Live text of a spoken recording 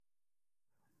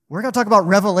We're going to talk about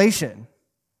Revelation.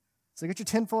 So get your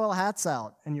tinfoil hats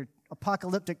out and your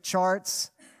apocalyptic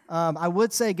charts. I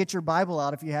would say get your Bible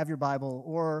out if you have your Bible,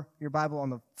 or your Bible on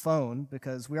the phone,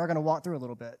 because we are going to walk through a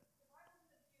little bit.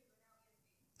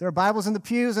 There are Bibles in the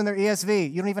pews and they're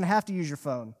ESV. You don't even have to use your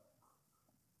phone.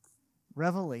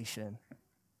 Revelation.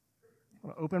 I'm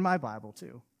going to open my Bible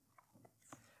too.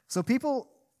 So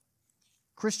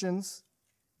Christians,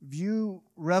 view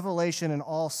Revelation in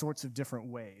all sorts of different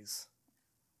ways.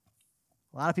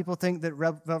 A lot of people think that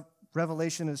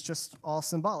Revelation is just all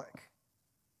symbolic.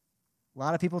 A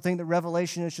lot of people think that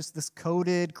Revelation is just this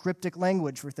coded, cryptic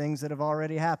language for things that have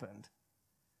already happened.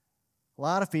 A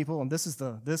lot of people, and this is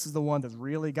the one that's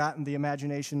really gotten the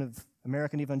imagination of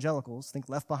American evangelicals, think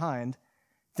Left Behind,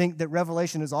 think that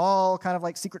Revelation is all kind of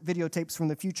like secret videotapes from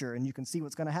the future, and you can see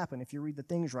what's going to happen if you read the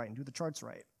things right and do the charts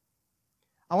right.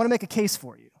 I want to make a case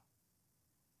for you.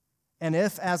 And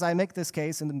if, as I make this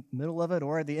case, in the middle of it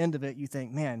or at the end of it, you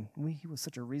think, man, he was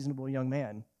such a reasonable young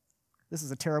man, this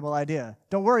is a terrible idea,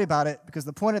 don't worry about it, because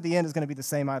the point at the end is going to be the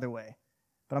same either way.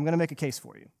 But I'm going to make a case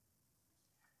for you.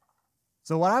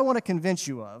 So what I want to convince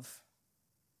you of,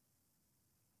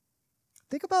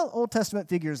 think about Old Testament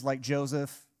figures like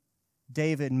Joseph,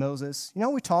 David, Moses. You know,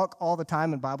 we talk all the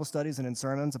time in Bible studies and in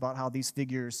sermons about how these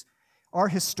figures are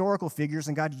historical figures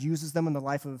and God uses them in the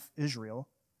life of Israel,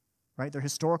 right? They're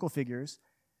historical figures,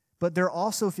 but they're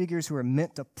also figures who are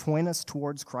meant to point us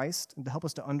towards Christ and to help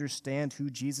us to understand who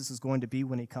Jesus is going to be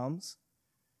when he comes.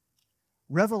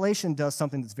 Revelation does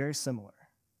something that's very similar.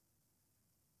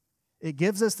 It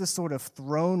gives us this sort of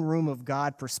throne room of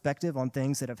God perspective on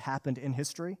things that have happened in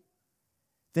history,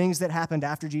 things that happened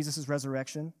after Jesus'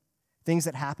 resurrection, things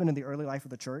that happened in the early life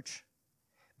of the church.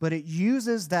 But it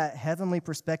uses that heavenly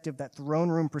perspective, that throne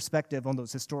room perspective on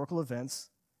those historical events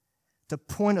to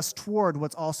point us toward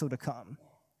what's also to come.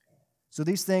 So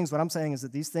these things, what I'm saying is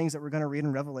that these things that we're going to read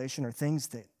in Revelation are things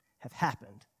that have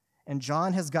happened. And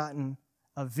John has gotten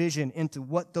a vision into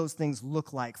what those things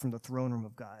look like from the throne room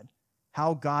of God,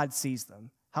 how God sees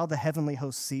them, how the heavenly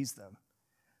host sees them.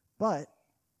 But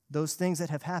those things that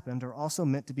have happened are also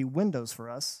meant to be windows for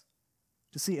us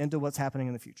to see into what's happening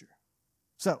in the future.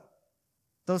 So,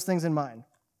 those things in mind,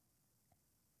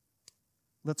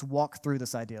 let's walk through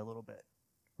this idea a little bit.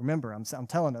 Remember, I'm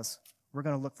telling us we're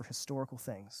going to look for historical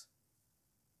things.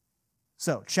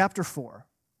 So, chapter 4.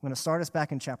 I'm going to start us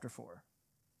back in chapter 4.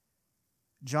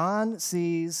 John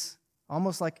sees,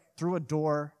 almost like through a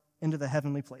door, into the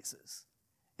heavenly places,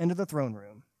 into the throne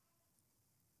room.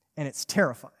 And it's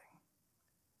terrifying.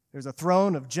 There's a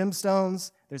throne of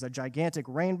gemstones. There's a gigantic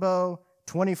rainbow,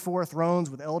 24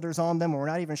 thrones with elders on them, and we're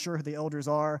not even sure who the elders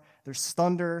are. There's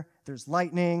thunder. There's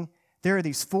lightning. There are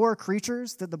these 4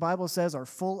 creatures that the Bible says are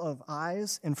full of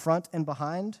eyes in front and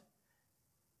behind.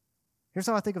 Here's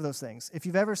how I think of those things. If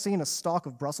you've ever seen a stalk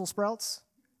of Brussels sprouts,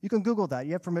 you can Google that.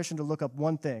 You have permission to look up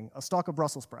one thing, a stalk of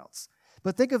Brussels sprouts.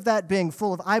 But think of that being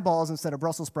full of eyeballs instead of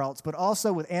Brussels sprouts, but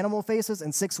also with animal faces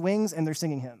and 6 wings, and they're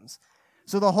singing hymns.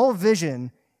 So the whole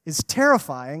vision is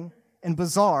terrifying and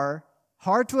bizarre,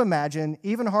 hard to imagine,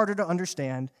 even harder to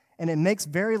understand, and it makes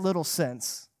very little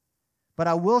sense. But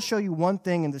I will show you one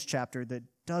thing in this chapter that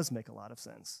does make a lot of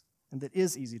sense and that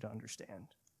is easy to understand.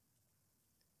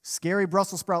 Scary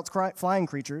Brussels sprouts flying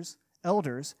creatures,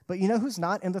 elders, but you know who's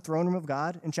not in the throne room of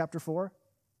God in chapter 4?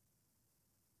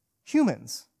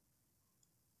 Humans.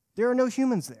 There are no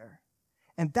humans there.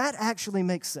 And that actually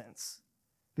makes sense.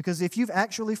 Because if you've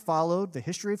actually followed the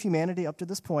history of humanity up to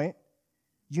this point,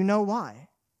 you know why.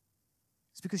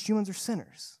 It's because humans are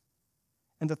sinners.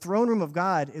 And the throne room of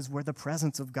God is where the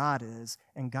presence of God is,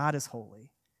 and God is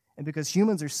holy. And because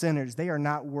humans are sinners, they are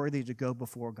not worthy to go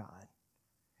before God.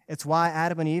 It's why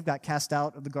Adam and Eve got cast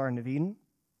out of the Garden of Eden.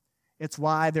 It's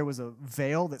why there was a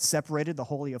veil that separated the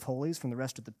Holy of Holies from the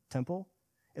rest of the temple.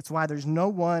 It's why there's no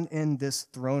one in this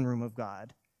throne room of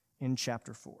God in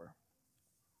chapter 4.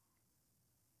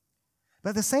 But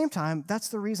at the same time, that's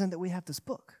the reason that we have this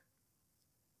book.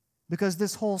 Because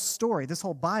this whole story, this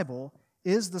whole Bible,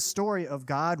 is the story of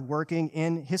God working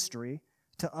in history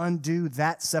to undo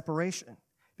that separation.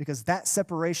 Because that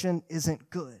separation isn't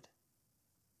good.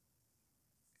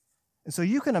 And so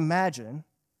you can imagine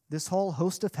this whole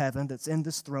host of heaven that's in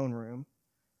this throne room.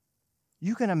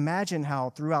 You can imagine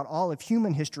how throughout all of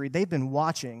human history, they've been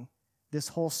watching this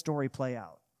whole story play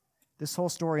out. This whole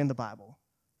story in the Bible.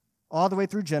 All the way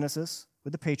through Genesis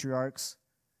with the patriarchs,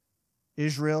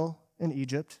 Israel in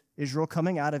Egypt, Israel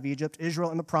coming out of Egypt, Israel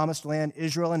in the promised land,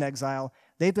 Israel in exile.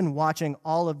 They've been watching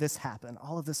all of this happen,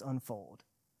 all of this unfold.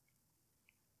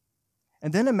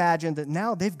 And then imagine that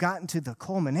now they've gotten to the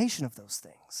culmination of those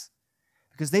things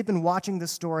because they've been watching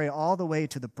this story all the way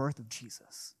to the birth of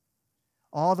Jesus.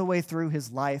 all the way through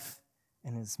his life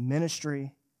and his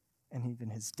ministry and even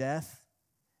his death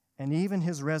and even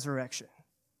his resurrection.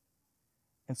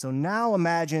 And so now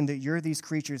imagine that you're these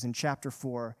creatures in chapter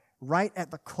 4, right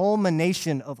at the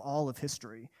culmination of all of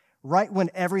history, right when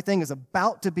everything is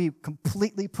about to be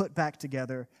completely put back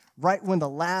together, right when the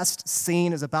last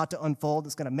scene is about to unfold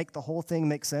that's going to make the whole thing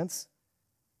make sense.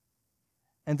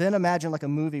 And then imagine like a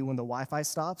movie when the Wi-Fi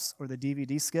stops or the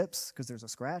DVD skips because there's a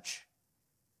scratch,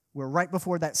 where right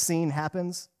before that scene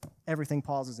happens, everything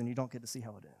pauses and you don't get to see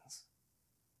how it ends.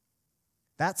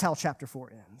 That's how chapter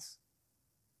 4 ends.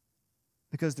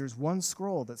 Because there's one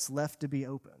scroll that's left to be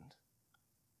opened.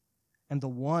 And the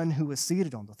one who is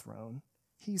seated on the throne,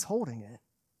 he's holding it.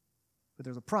 But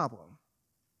there's a problem.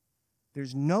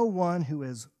 There's no one who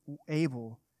is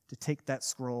able to take that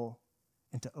scroll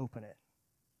and to open it,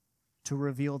 to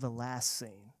reveal the last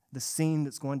scene, the scene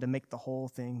that's going to make the whole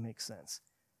thing make sense.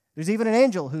 There's even an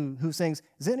angel who sings,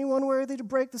 "Is anyone worthy to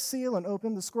break the seal and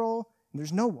open the scroll?" And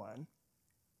there's no one.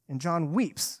 And John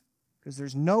weeps because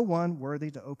there's no one worthy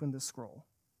to open the scroll.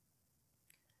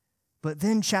 But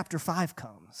then chapter 5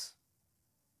 comes.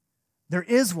 There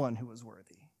is one who is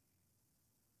worthy.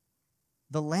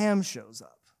 The Lamb shows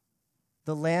up.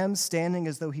 The Lamb standing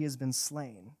as though he has been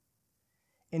slain.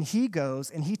 And he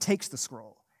goes and he takes the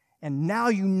scroll. And now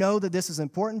you know that this is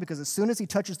important because as soon as he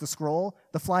touches the scroll,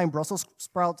 the flying Brussels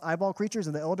sprout eyeball creatures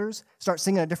and the elders start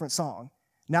singing a different song.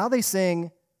 Now they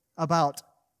sing about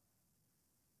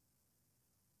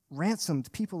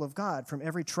ransomed people of God from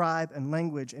every tribe and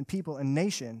language and people and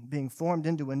nation being formed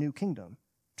into a new kingdom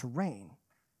to reign.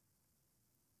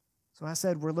 So I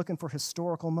said we're looking for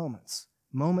historical moments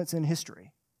in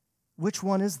history. Which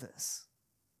one is this?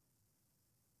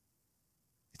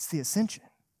 It's the ascension.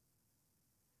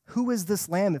 Who is this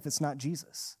Lamb if it's not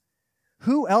Jesus?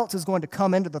 Who else is going to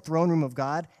come into the throne room of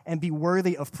God and be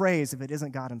worthy of praise if it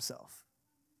isn't God himself?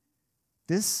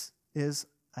 This is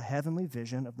a heavenly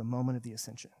vision of the moment of the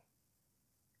ascension.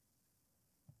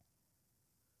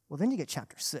 Well, then you get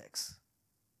chapter 6.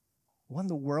 What in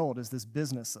the world is this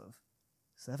business of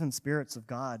 7 spirits of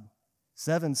God,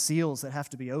 7 seals that have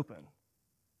to be opened?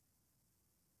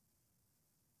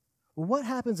 Well, what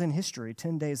happens in history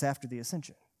 10 days after the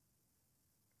ascension?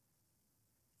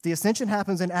 The ascension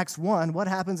happens in Acts 1. What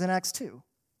happens in Acts 2?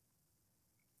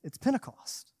 It's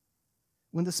Pentecost,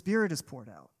 when the Spirit is poured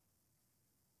out.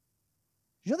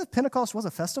 You know that Pentecost was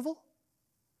a festival?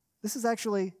 This is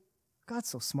actually, God's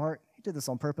so smart. He did this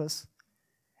on purpose.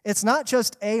 It's not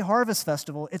just a harvest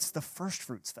festival, it's the first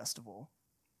fruits festival,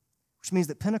 which means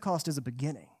that Pentecost is a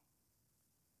beginning.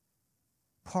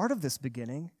 Part of this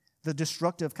beginning, the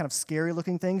destructive, kind of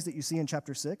scary-looking things that you see in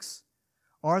chapter 6,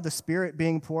 are the Spirit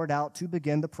being poured out to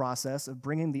begin the process of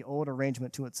bringing the old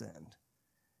arrangement to its end.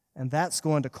 And that's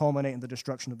going to culminate in the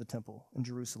destruction of the temple in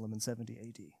Jerusalem in 70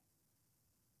 AD.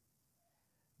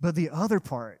 But the other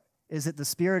part is that the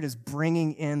Spirit is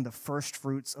bringing in the first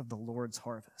fruits of the Lord's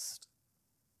harvest.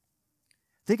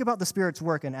 Think about the Spirit's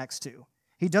work in Acts 2.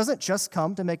 He doesn't just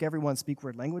come to make everyone speak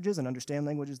weird languages and understand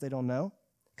languages they don't know.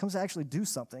 He comes to actually do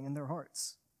something in their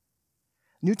hearts.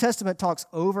 New Testament talks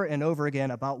over and over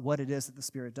again about what it is that the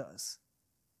Spirit does.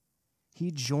 He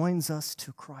joins us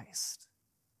to Christ.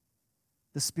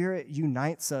 The Spirit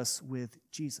unites us with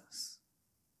Jesus.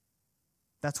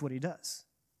 That's what he does.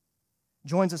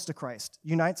 Joins us to Christ,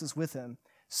 unites us with him,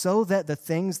 so that the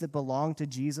things that belong to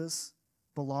Jesus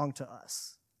belong to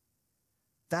us.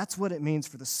 That's what it means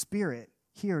for the Spirit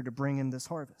here to bring in this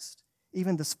harvest,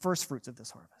 even the first fruits of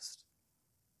this harvest.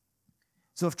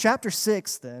 So if chapter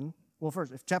 6 then,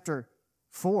 if chapter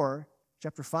 4,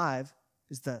 chapter 5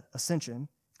 is the ascension,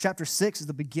 chapter 6 is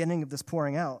the beginning of this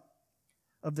pouring out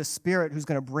of the Spirit who's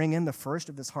going to bring in the first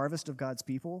of this harvest of God's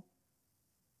people,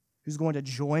 who's going to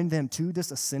join them to this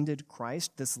ascended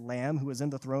Christ, this Lamb who is in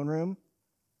the throne room,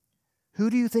 who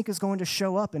do you think is going to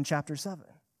show up in chapter 7?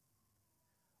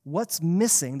 What's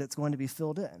missing that's going to be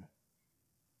filled in?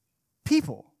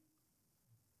 People.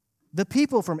 The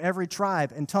people from every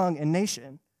tribe and tongue and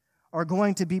nation are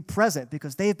going to be present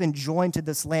because they've been joined to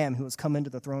this Lamb who has come into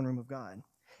the throne room of God.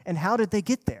 And how did they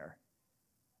get there?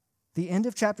 The end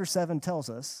of chapter 7 tells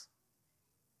us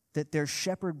that their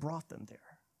shepherd brought them there.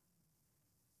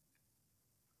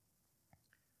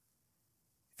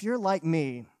 If you're like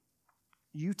me,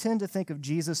 you tend to think of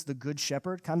Jesus, the good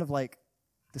shepherd, kind of like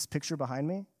this picture behind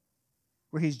me,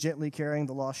 where he's gently carrying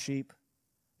the lost sheep,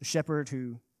 the shepherd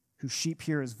whose sheep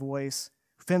hear his voice,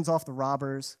 who fends off the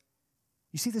robbers.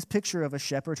 You see this picture of a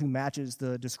shepherd who matches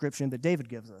the description that David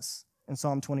gives us in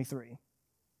Psalm 23.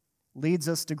 Leads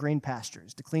us to green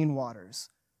pastures, to clean waters,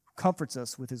 comforts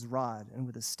us with his rod and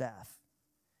with his staff.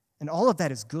 And all of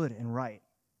that is good and right.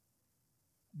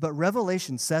 But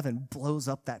Revelation 7 blows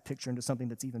up that picture into something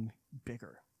that's even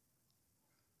bigger.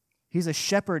 He's a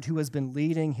shepherd who has been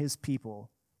leading his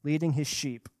people, leading his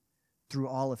sheep through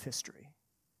all of history.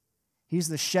 He's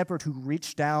the shepherd who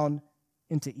reached down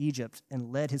into Egypt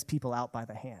and led his people out by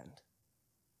the hand.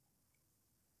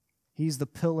 He's the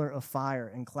pillar of fire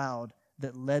and cloud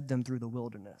that led them through the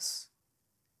wilderness.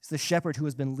 He's the shepherd who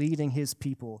has been leading his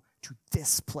people to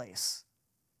this place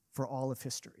for all of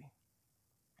history.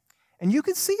 And you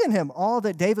can see in him all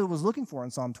that David was looking for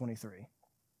in Psalm 23.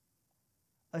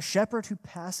 A shepherd who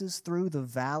passes through the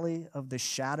valley of the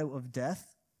shadow of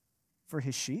death for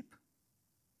his sheep,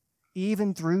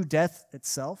 even through death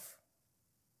itself.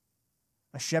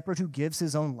 A shepherd who gives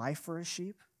his own life for his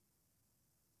sheep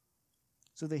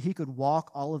so that he could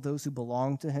walk all of those who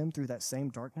belong to him through that same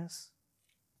darkness,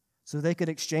 so they could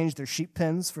exchange their sheep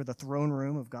pens for the throne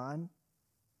room of God.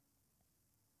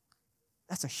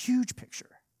 That's a huge picture.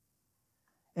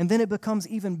 And then it becomes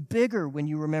even bigger when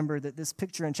you remember that this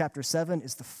picture in chapter 7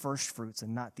 is the first fruits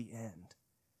and not the end.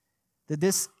 That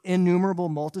this innumerable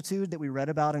multitude that we read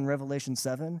about in Revelation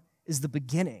 7 is the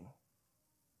beginning,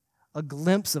 a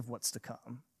glimpse of what's to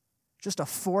come, just a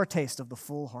foretaste of the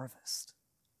full harvest.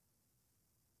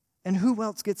 And who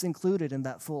else gets included in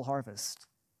that full harvest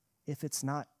if it's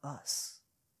not us?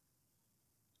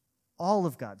 All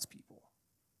of God's people,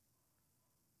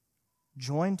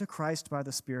 joined to Christ by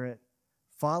the Spirit,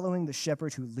 following the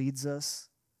shepherd who leads us,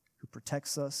 who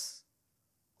protects us,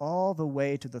 all the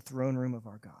way to the throne room of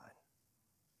our God,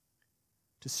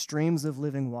 to streams of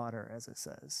living water, as it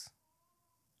says,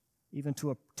 even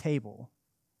to a table,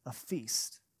 a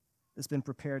feast that's been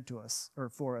prepared to us or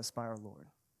for us by our Lord.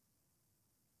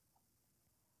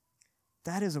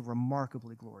 That is a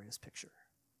remarkably glorious picture.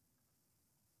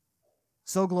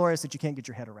 So glorious that you can't get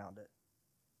your head around it.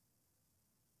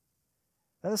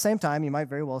 At the same time, you might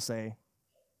very well say,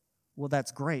 well,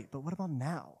 that's great, but what about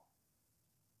now?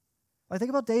 I think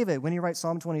about David when he writes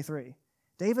Psalm 23.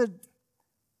 David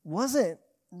wasn't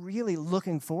really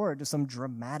looking forward to some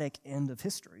dramatic end of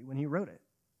history when he wrote it.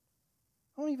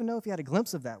 I don't even know if he had a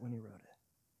glimpse of that when he wrote it.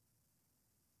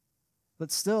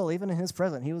 But still, even in his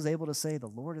present, he was able to say, the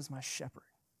Lord is my shepherd.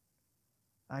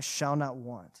 I shall not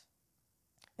want.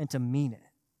 And to mean it,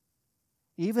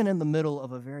 even in the middle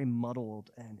of a very muddled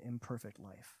and imperfect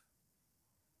life.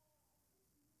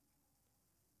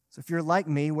 So if you're like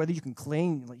me, whether you can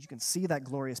cling, you can see that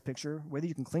glorious picture, whether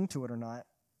you can cling to it or not,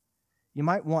 you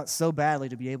might want so badly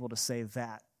to be able to say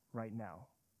that right now.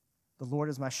 The Lord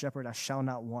is my shepherd, I shall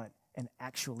not want, and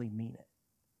actually mean it,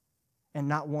 and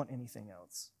not want anything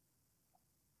else.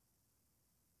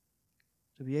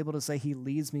 To be able to say, he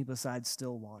leads me beside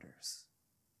still waters.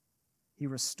 He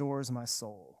restores my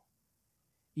soul.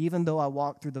 Even though I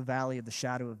walk through the valley of the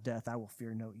shadow of death, I will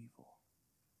fear no evil.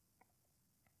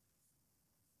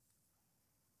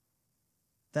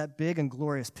 That big and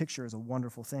glorious picture is a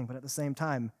wonderful thing, but at the same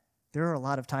time, there are a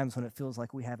lot of times when it feels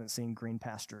like we haven't seen green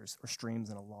pastures or streams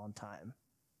in a long time.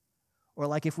 Or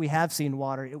like if we have seen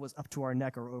water, it was up to our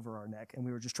neck or over our neck, and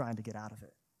we were just trying to get out of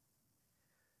it.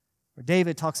 Or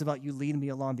David talks about you lead me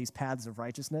along these paths of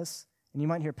righteousness, and you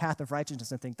might hear path of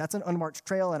righteousness and think, that's an unmarked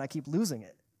trail, and I keep losing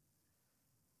it.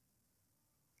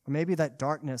 Or maybe that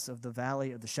darkness of the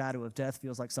valley of the shadow of death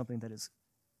feels like something that is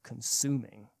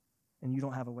consuming, and you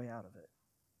don't have a way out of it.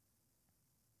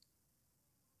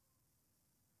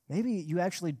 Maybe you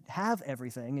actually have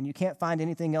everything and you can't find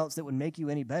anything else that would make you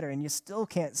any better, and you still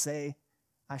can't say,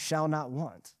 I shall not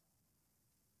want.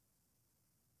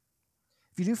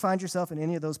 If you do find yourself in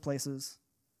any of those places,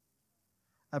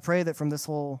 I pray that from this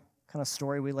whole kind of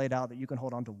story we laid out that you can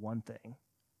hold on to one thing.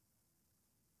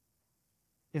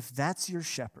 If that's your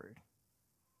shepherd,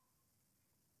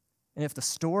 and if the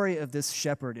story of this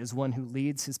shepherd is one who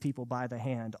leads his people by the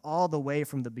hand all the way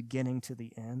from the beginning to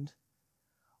the end,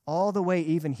 all the way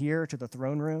even here to the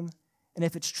throne room, and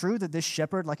if it's true that this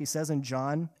shepherd, like he says in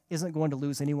John, isn't going to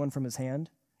lose anyone from his hand,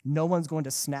 no one's going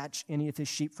to snatch any of his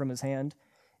sheep from his hand,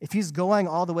 if he's going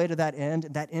all the way to that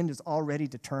end is already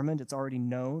determined, it's already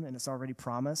known, and it's already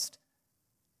promised,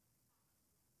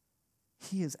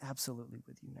 he is absolutely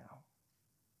with you now.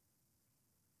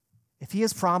 If he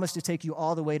has promised to take you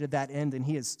all the way to that end, then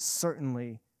he is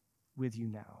certainly with you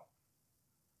now,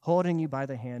 holding you by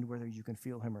the hand whether you can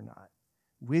feel him or not,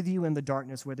 with you in the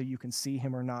darkness whether you can see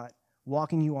him or not,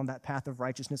 walking you on that path of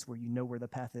righteousness where you know where the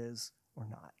path is or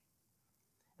not.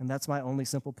 And that's my only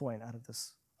simple point out of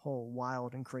this whole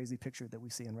wild and crazy picture that we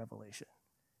see in Revelation.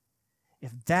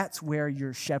 If that's where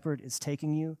your shepherd is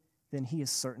taking you, then he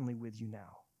is certainly with you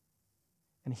now.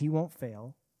 And he won't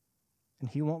fail, and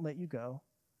he won't let you go,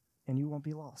 and you won't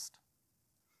be lost.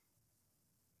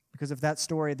 Because if that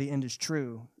story at the end is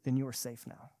true, then you are safe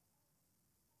now.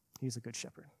 He's a good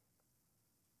shepherd.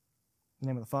 In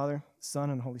the name of the Father, Son,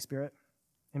 and Holy Spirit,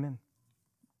 amen.